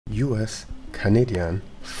US, Canadian,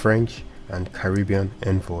 French, and Caribbean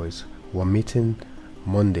envoys were meeting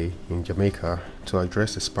Monday in Jamaica to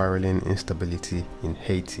address the spiraling instability in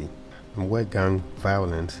Haiti, where gang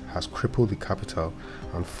violence has crippled the capital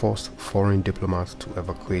and forced foreign diplomats to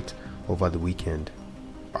evacuate over the weekend.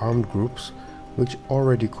 Armed groups, which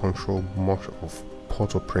already control much of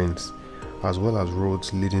Port-au-Prince, as well as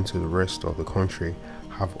roads leading to the rest of the country,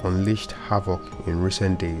 have unleashed havoc in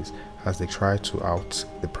recent days as they try to oust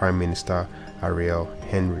the Prime Minister Ariel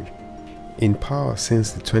Henry. In power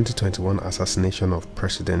since the 2021 assassination of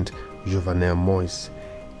President Jovenel Moise,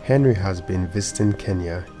 Henry has been visiting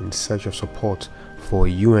Kenya in search of support for a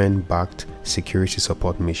UN-backed security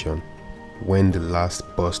support mission when the last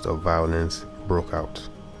burst of violence broke out.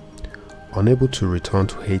 Unable to return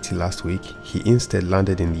to Haiti last week, he instead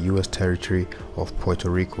landed in the US territory of Puerto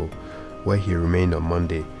Rico, where he remained on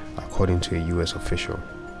Monday, according to a US official.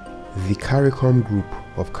 The CARICOM group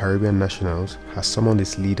of Caribbean nationals has summoned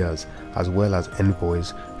its leaders as well as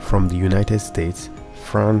envoys from the United States,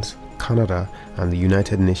 France, Canada, and the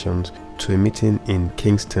United Nations to a meeting in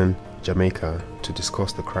Kingston, Jamaica, to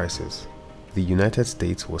discuss the crisis. The United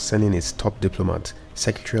States was sending its top diplomat,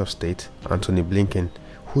 Secretary of State Antony Blinken,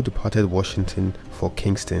 who departed Washington for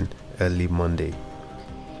Kingston early Monday.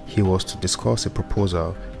 He was to discuss a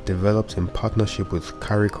proposal developed in partnership with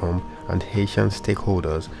CARICOM and Haitian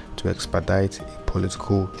stakeholders to expedite a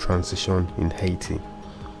political transition in Haiti,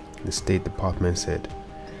 the State Department said.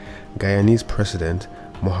 Guyanese President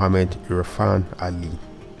Mohamed Irfan Ali,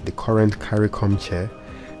 the current CARICOM chair,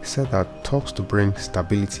 said that talks to bring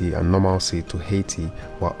stability and normalcy to Haiti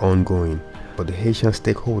were ongoing, but the Haitian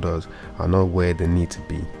stakeholders are not where they need to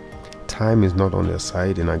be. Time is not on their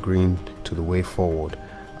side in agreeing to the way forward,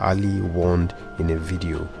 Ali warned in a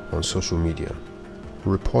video on social media.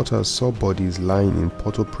 Reporters saw bodies lying in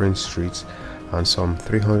Port-au-Prince streets, and some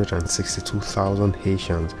 362,000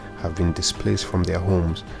 Haitians have been displaced from their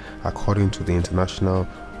homes, according to the International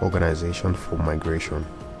Organization for Migration.